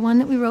 The one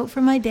that we wrote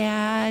for my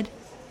dad.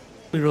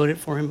 We wrote it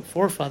for him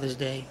for Father's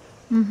Day.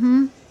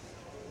 Mm-hmm.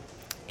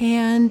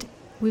 And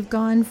we've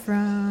gone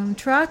from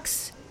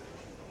trucks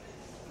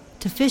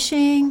to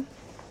fishing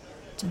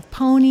to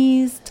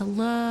ponies to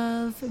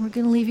love. And we're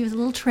going to leave you with a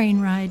little train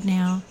ride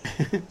now.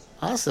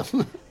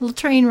 Awesome. Little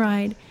train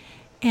ride.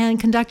 And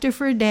Conductor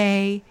for a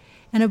Day.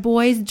 And a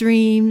boy's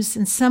dreams.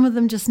 And some of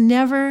them just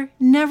never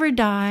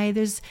die.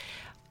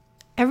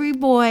 Every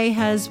boy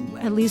has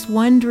at least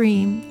one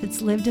dream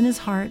that's lived in his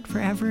heart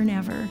forever and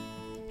ever.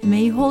 And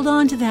may you hold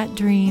on to that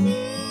dream,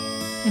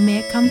 and may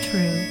it come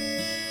true.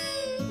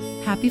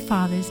 Happy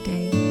Father's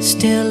Day.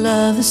 Still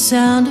love the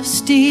sound of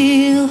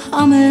steel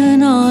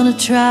humming on a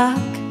track,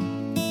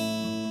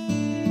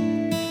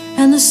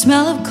 and the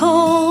smell of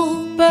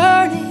coal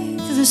burning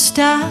through the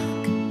stack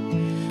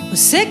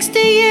was 60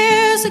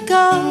 years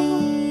ago.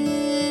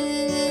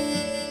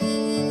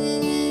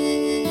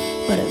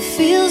 But it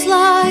feels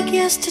like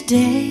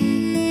yesterday.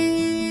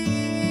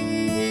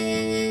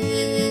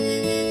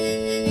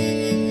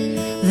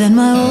 Then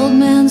my old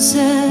man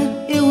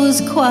said it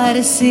was quite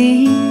a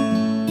scene.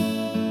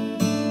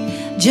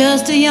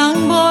 Just a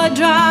young boy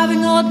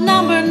driving old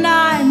number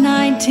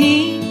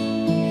 919,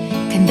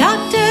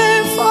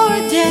 conductor for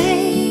a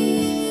day.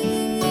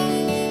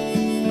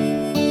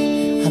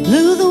 I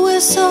blew the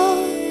whistle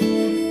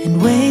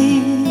and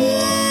waved.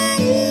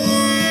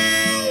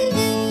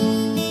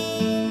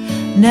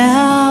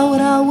 Now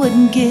what I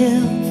wouldn't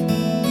give,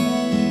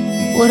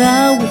 what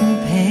I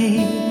wouldn't pay.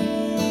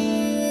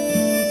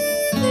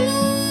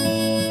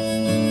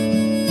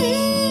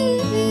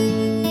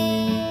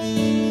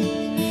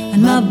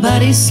 And my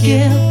buddy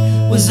Skip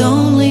was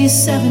only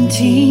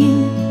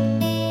 17.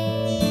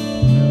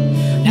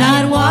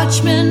 Night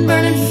watchman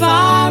burning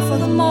fire for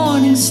the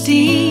morning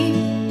steam.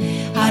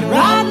 I'd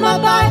ride my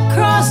bike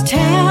across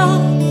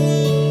town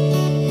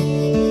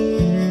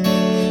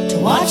to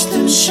watch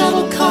them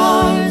shuttle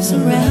cars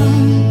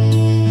around.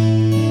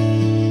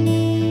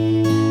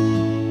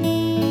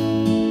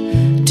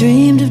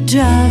 Dreamed of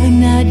driving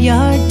that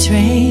yard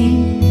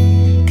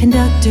train,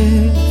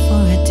 conductor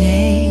for a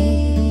day.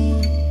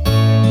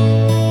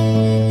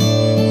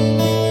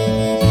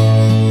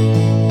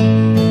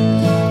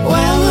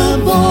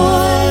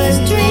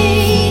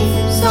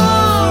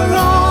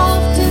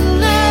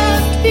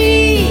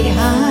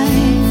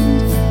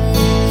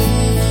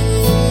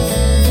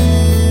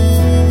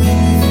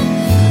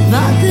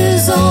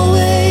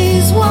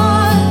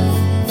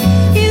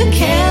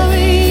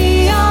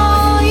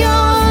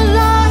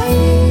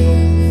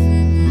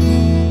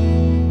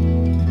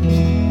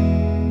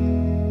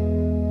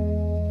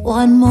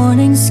 One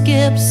morning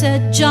Skip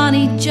said,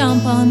 "Johnny,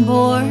 jump on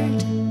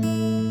board."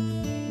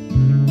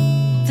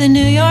 The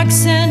New York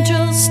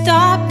Central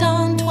stopped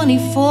on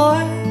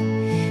 24.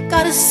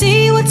 Gotta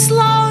see what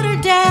slowed her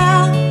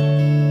down.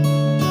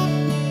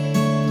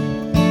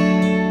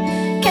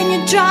 Can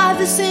you drive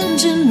this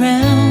engine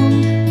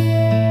round?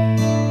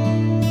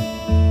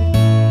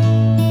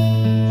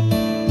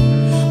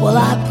 Well,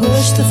 I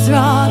pushed the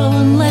throttle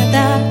and let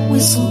that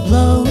whistle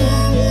blow.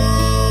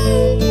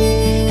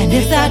 And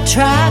if that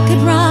track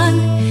could run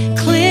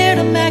clear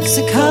to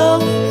Mexico,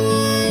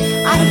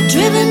 I'd have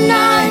driven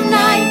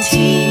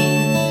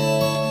 919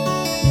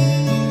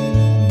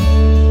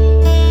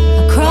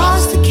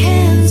 across the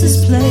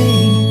Kansas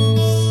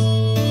plains.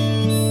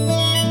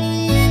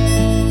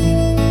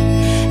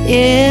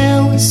 Yeah,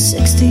 it was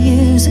 60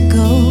 years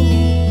ago,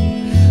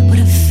 but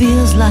it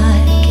feels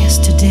like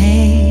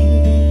yesterday.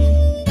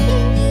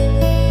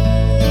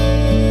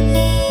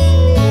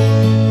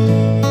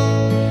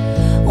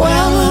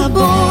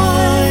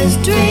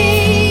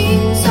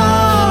 Dreams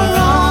are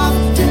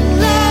often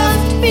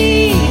left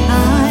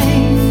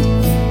behind,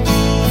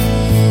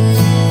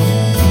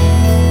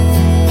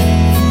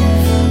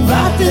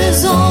 but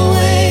there's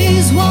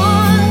always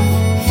one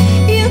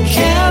you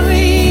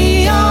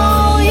carry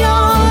all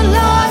your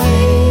life.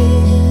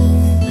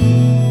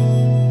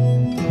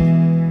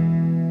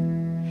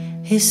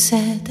 He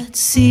said that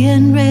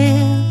CN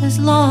Rail has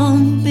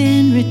long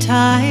been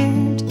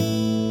retired.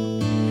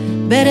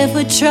 Bet if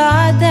we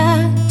tried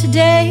that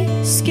today,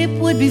 Skip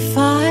would be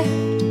fired.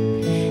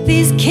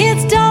 These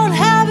kids don't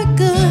have it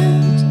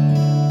good.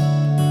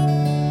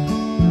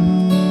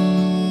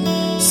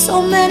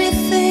 So many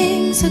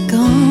things are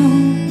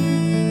gone.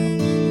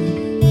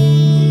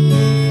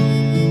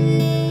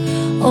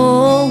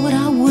 Oh, what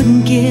I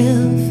wouldn't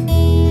give,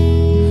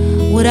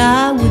 what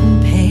I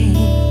wouldn't pay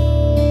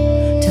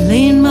to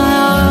lean my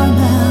arm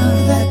out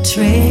of that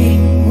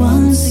train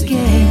once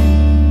again.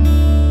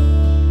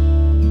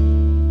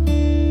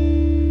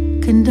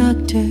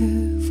 Conductor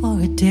for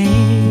a day.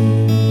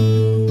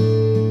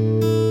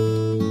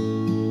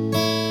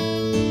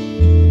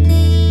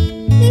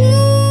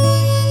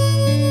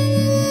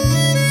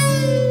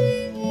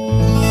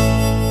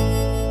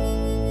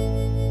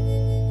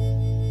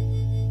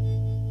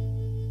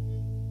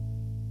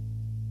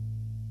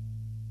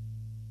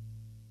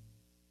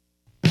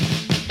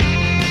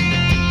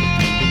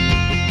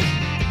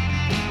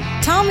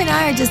 and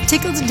I are just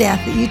tickled to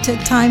death that you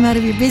took time out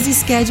of your busy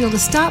schedule to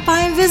stop by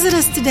and visit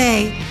us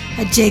today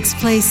at Jake's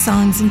Place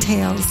Songs and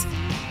Tales.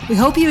 We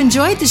hope you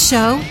enjoyed the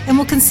show and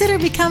will consider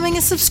becoming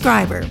a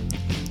subscriber.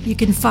 You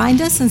can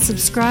find us and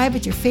subscribe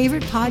at your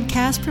favorite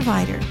podcast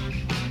provider.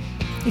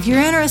 If you're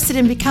interested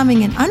in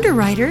becoming an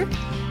underwriter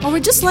or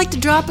would just like to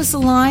drop us a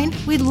line,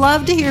 we'd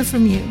love to hear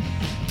from you.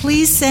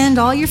 Please send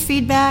all your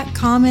feedback,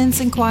 comments,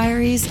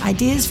 inquiries,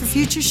 ideas for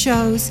future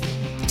shows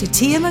to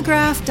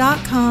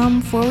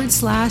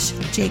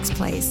tiamcgrath.com/Jake's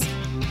Place.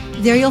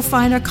 There you'll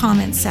find our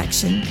comments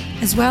section,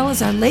 as well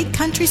as our Lake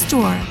Country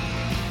store.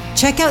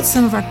 Check out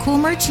some of our cool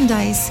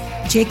merchandise,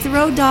 Jake the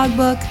Road Dog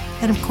book,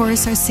 and of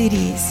course our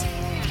CDs.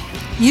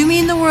 You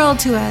mean the world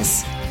to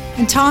us,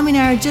 and Tommy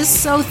and I are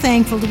just so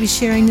thankful to be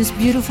sharing this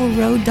beautiful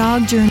road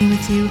dog journey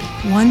with you,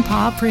 one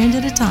paw print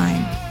at a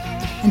time.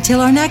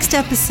 Until our next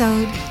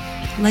episode,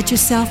 let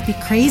yourself be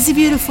crazy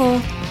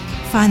beautiful,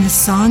 find the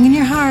song in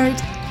your heart,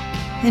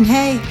 and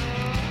hey,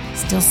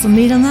 still some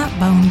meat on that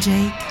bone,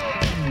 Jake.